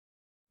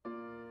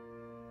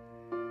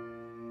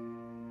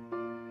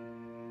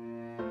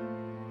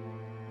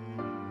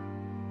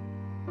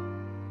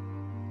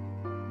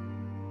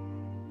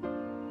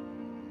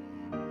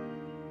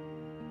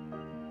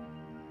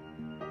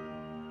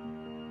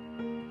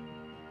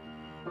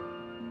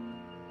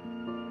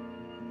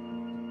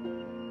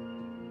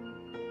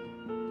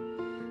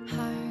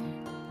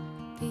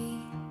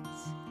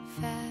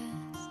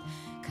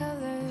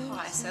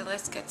So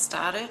let's get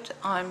started.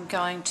 I'm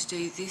going to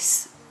do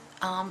this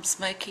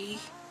smoky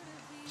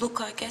look,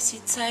 I guess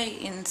you'd say,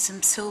 in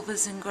some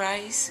silvers and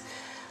greys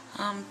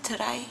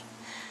today.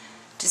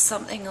 Just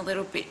something a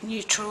little bit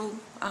neutral.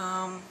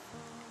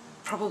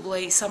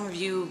 Probably some of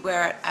you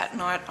wear it at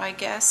night, I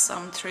guess,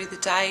 through the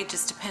day.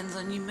 Just depends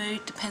on your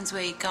mood, depends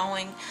where you're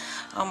going.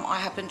 I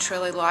happen to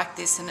really like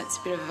this, and it's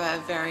a bit of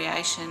a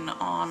variation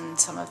on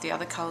some of the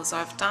other colours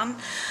I've done.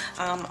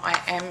 I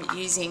am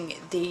using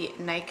the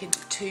Naked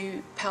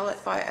 2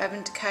 palette by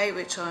Urban Decay,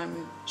 which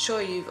I'm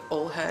sure you've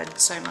all heard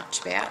so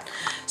much about.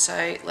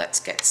 So let's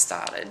get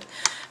started.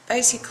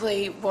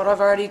 Basically what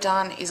I've already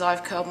done is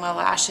I've curled my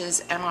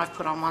lashes and I've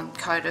put on one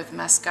coat of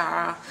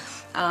mascara.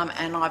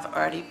 And I've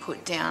already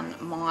put down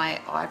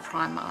my eye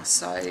primer,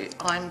 so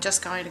I'm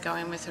just going to go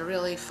in with a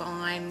really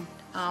fine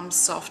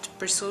soft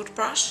bristled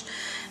brush,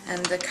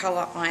 and the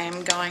colour I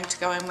am going to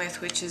go in with,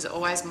 which is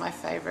always my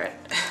favourite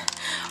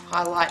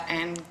highlight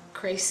and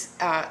crease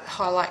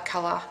highlight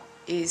colour,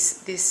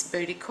 is this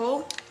Booty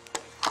Call.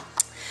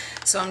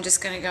 So I'm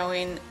just going to go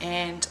in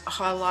and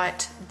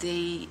highlight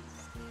the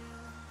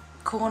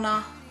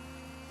corner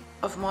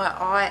of my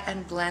eye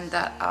and blend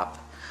that up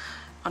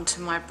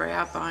onto my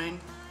brow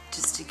bone,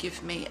 just to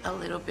give me a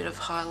little bit of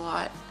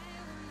highlight.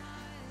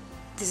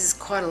 This is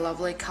quite a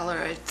lovely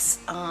colour. It's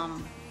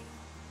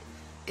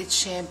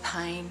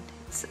champagne.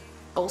 It's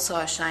also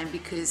a shame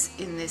because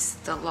in this,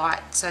 the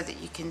light, so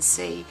that you can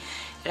see,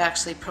 it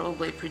actually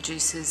probably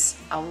produces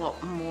a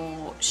lot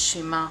more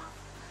shimmer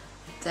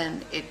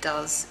than it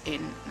does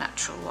in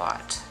natural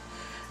light.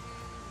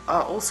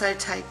 I also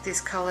take this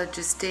colour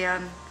just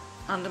down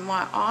under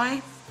my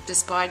eye,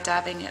 just by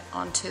dabbing it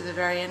onto the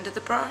very end of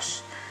the brush,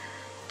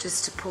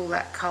 just to pull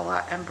that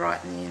colour and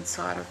brighten the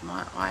inside of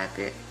my eye a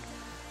bit.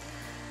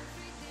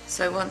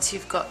 So once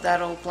you've got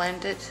that all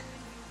blended,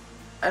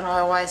 and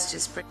I always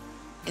just bring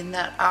in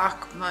that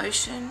arc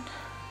motion,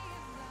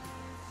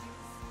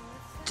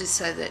 just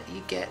so that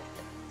you get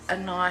a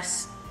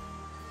nice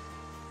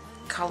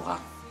colour.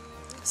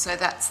 So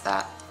that's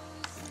that.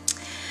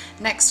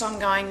 Next I'm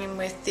going in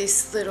with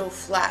this little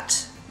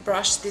flat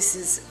brush. This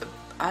is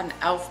an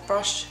e.l.f.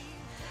 brush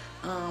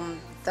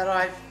that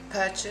I've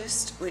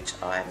purchased, which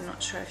I'm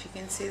not sure if you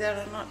can see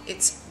that or not.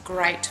 It's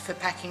great for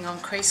packing on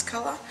crease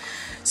colour.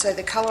 So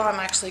the colour I'm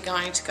actually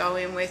going to go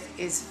in with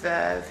is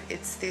Verve.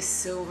 It's this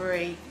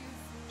silvery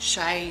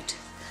shade.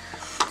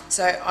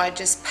 So I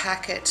just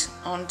pack it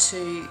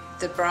onto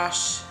the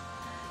brush,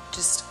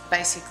 just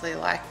basically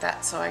like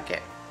that, so I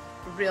get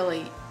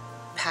really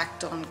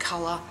packed on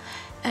colour,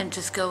 and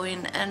just go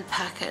in and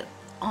pack it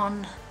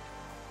on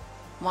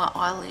my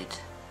eyelid.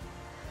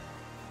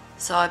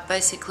 So I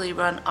basically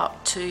run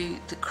up to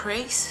the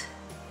crease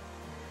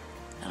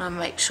and I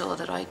make sure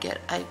that I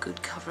get a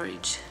good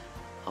coverage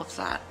of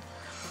that.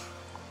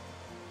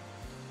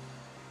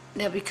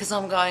 Now, because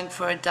I'm going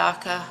for a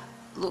darker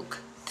look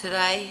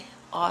today,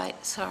 I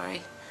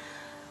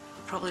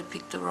probably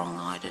picked the wrong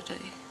eye to do.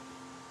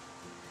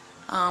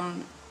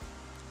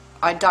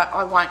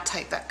 I won't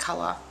take that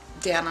colour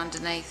down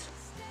underneath.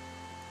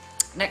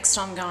 Next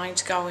I'm going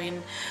to go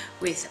in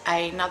with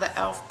another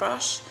e.l.f.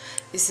 brush.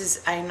 This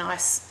is a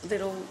nice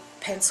little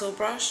pencil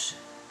brush.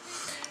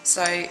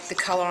 So the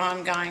colour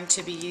I'm going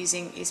to be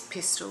using is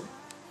Pistol.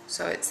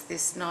 So it's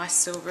this nice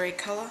silvery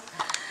colour.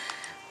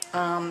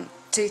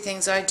 Two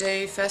things I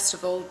do. First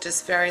of all,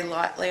 just very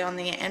lightly on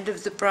the end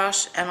of the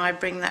brush, and I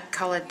bring that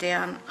colour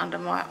down under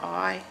my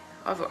eye.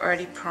 I've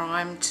already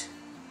primed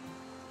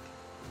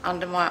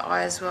under my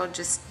eye as well,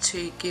 just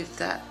to give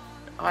that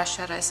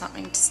eyeshadow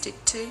something to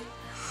stick to.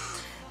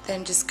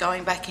 Then just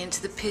going back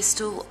into the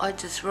Pistol, I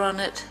just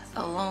run it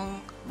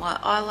along my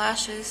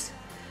eyelashes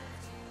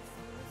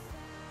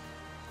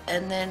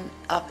and then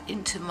up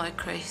into my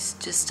crease,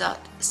 just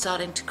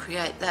starting to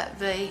create that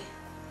V.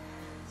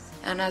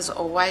 And as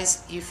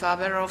always, you're far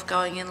better off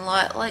going in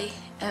lightly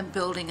and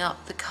building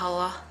up the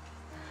colour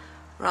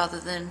rather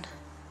than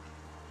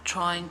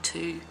trying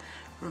to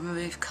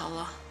remove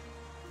colour.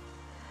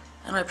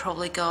 And I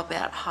probably go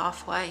about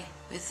halfway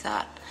with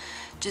that,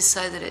 just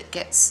so that it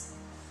gets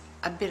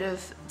a bit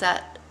of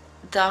that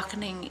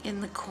darkening in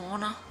the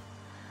corner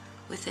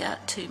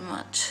without too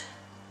much.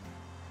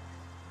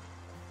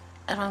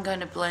 And I'm going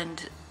to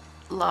blend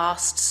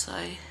last,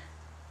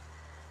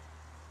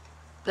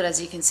 but as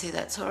you can see,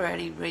 that's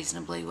already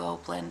reasonably well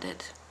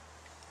blended.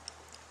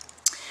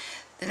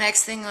 The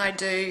next thing I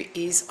do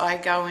is I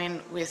go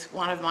in with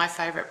one of my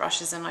favourite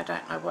brushes, and I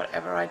don't know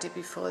whatever I did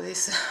before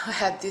this. I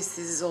had this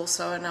is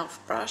also an e.l.f.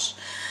 brush.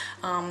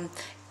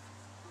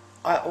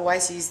 I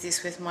always use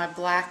this with my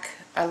black.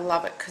 I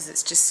love it because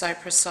it's just so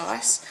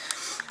precise.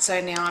 So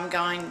now I'm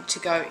going to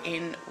go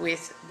in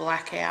with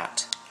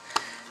Blackout.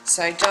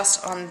 So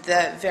just on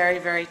the very,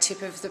 very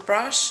tip of the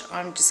brush,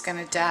 I'm just going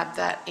to dab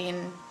that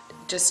in.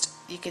 Just,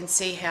 you can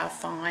see how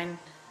fine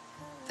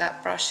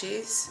that brush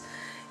is.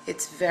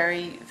 It's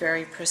very,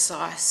 very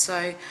precise.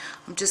 So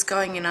I'm just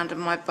going in under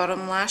my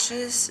bottom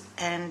lashes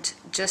and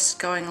just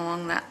going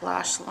along that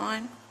lash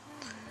line.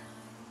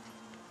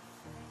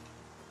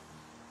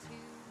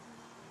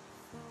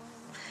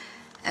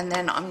 And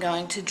then I'm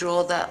going to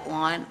draw that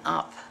line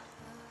up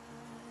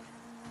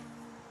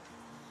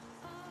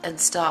and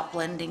start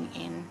blending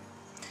in.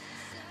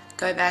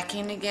 Go back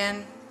in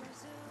again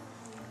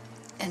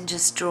and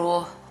just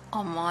draw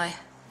on my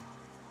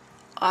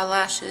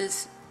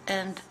eyelashes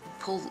and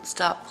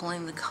start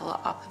pulling the colour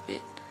up a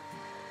bit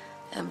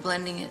and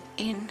blending it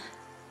in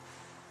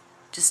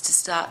just to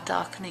start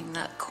darkening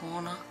that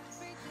corner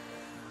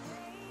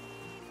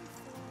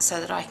so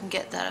that I can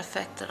get that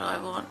effect that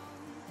I want.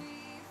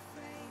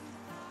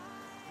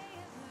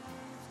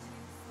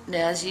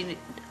 Now, as you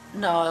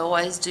know, I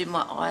always do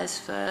my eyes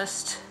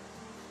first.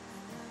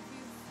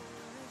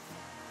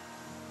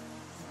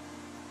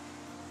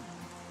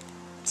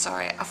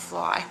 Sorry, a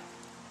fly.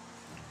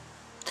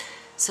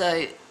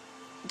 So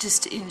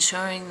just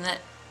ensuring that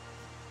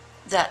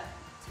that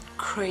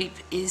creep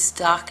is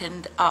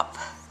darkened up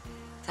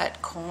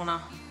that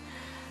corner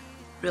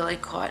really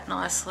quite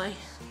nicely.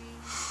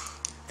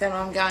 Then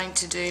I'm going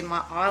to do my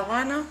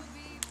eyeliner,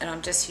 and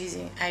I'm just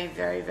using a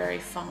very, very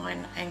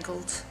fine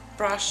angled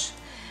brush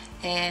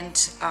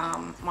and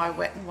my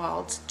Wet n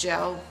Wild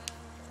gel.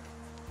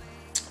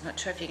 I'm not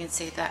sure if you can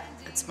see that.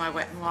 It's my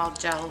Wet n Wild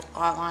gel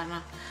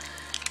eyeliner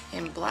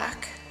in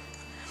black.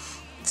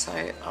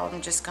 So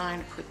I'm just going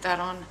to put that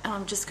on, and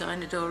I'm just going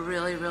to do a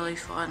really, really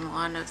fine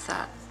line of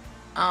that,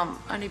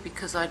 only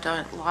because I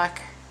don't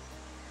like,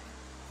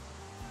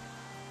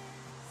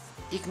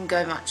 you can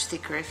go much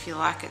thicker if you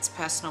like, it's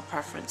personal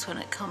preference when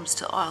it comes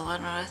to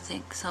eyeliner. I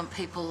think some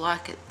people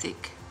like it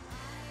thick,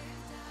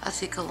 a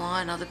thicker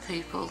line, other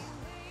people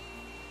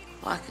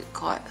like it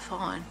quite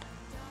fine.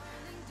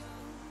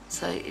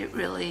 So it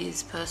really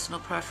is personal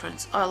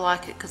preference. I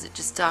like it because it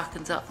just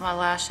darkens up my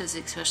lashes,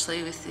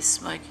 especially with this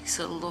smoky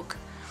sort of look.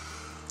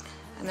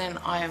 And then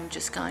I am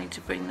just going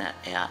to bring that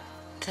out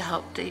to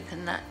help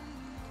deepen that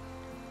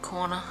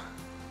corner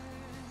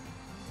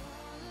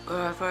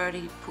where I've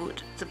already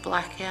put the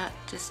black out,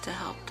 just to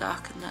help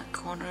darken that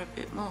corner a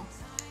bit more.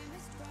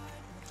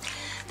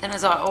 Then,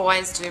 as I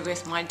always do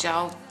with my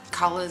gel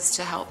colours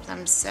to help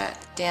them set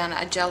down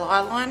a gel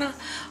eyeliner,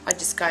 I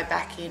just go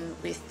back in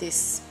with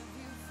this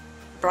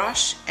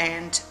brush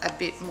and a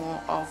bit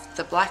more of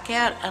the black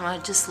out, and I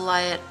just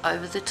lay it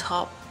over the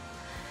top.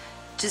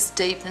 Just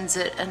deepens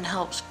it and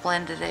helps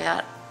blend it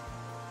out,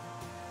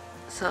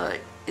 so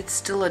it's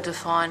still a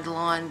defined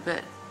line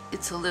but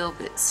it's a little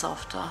bit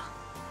softer,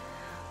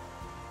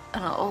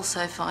 and I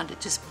also find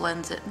it just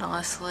blends it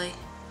nicely.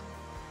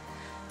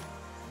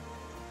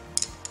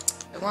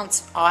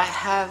 Once I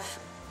have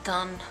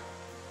done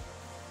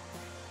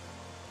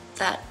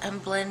that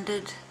and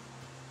blended,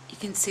 you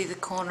can see the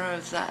corner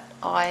of that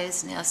eye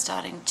is now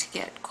starting to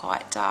get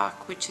quite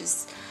dark, which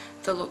is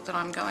the look that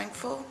I'm going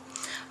for.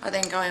 I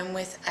then go in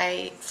with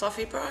a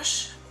fluffy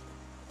brush,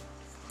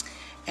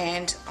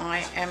 and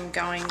I am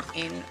going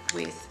in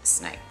with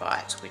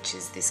Snakebite, which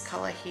is this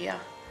colour here.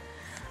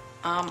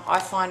 I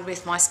find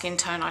with my skin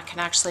tone I can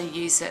actually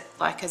use it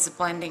like as a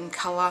blending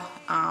colour.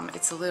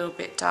 It's a little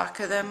bit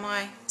darker than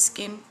my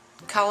skin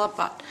colour,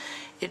 but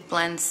it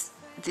blends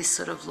this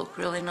sort of look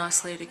really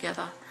nicely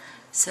together.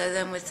 So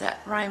then with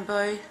that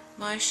rainbow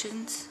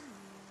motions,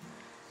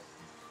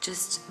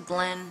 just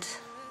blend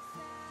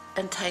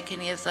and take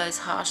any of those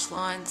harsh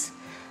lines,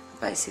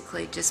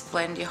 basically just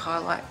blend your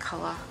highlight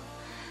colour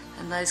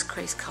and those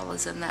crease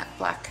colours and that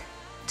black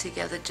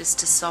together just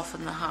to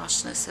soften the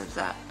harshness of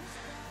that.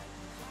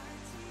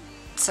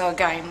 So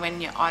again,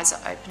 when your eyes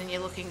are open and you're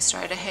looking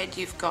straight ahead,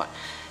 you've got,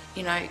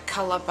 you know,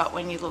 colour, but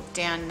when you look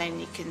down then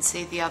you can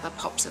see the other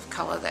pops of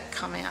colour that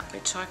come out,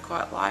 which I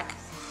quite like.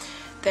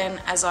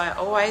 Then, as I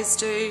always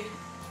do,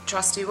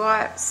 trusty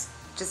wipes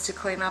just to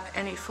clean up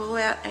any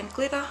fallout and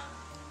glitter,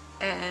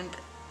 and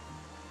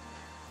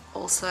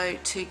also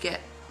to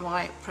get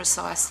my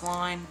precise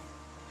line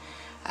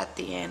at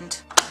the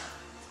end.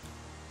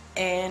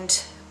 And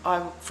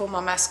for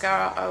my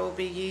mascara I will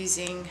be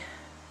using,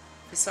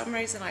 for some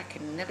reason I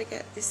can never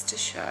get this to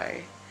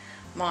show,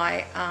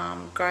 my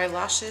Grow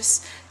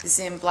Luscious. This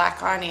is in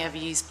black. I only ever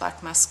use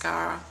black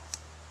mascara.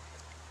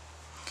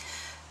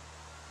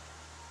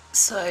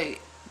 So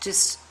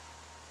just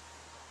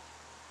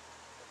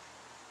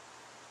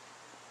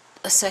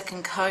a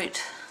second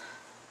coat.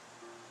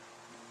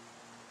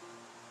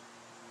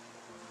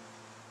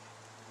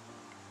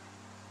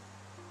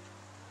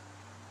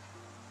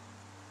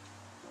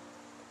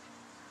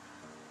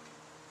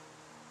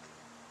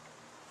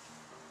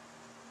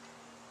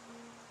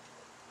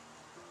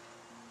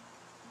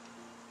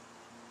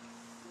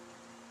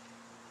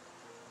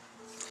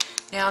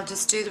 Now I'll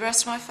just do the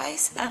rest of my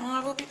face and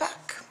I will be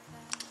back.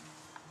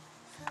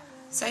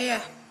 So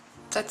yeah,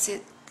 that's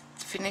it,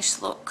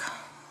 finished look,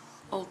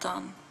 all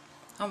done.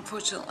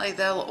 Unfortunately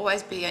there'll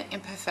always be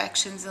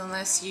imperfections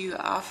unless you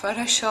are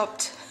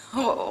photoshopped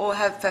or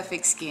have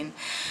perfect skin,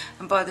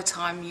 and by the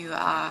time you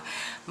are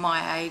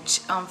my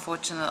age,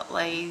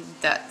 unfortunately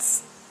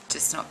that's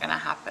just not going to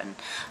happen.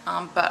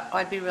 But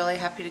I'd be really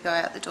happy to go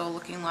out the door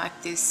looking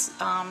like this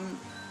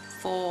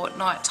for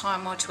night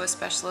time or to a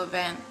special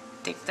event.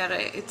 I think that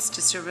it's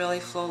just a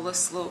really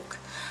flawless look.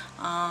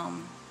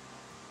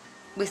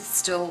 with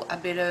still a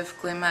bit of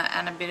glimmer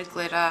and a bit of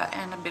glitter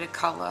and a bit of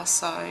colour.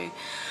 So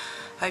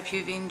hope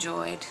you've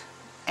enjoyed,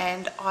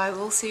 and I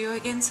will see you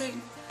again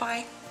soon.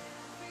 Bye.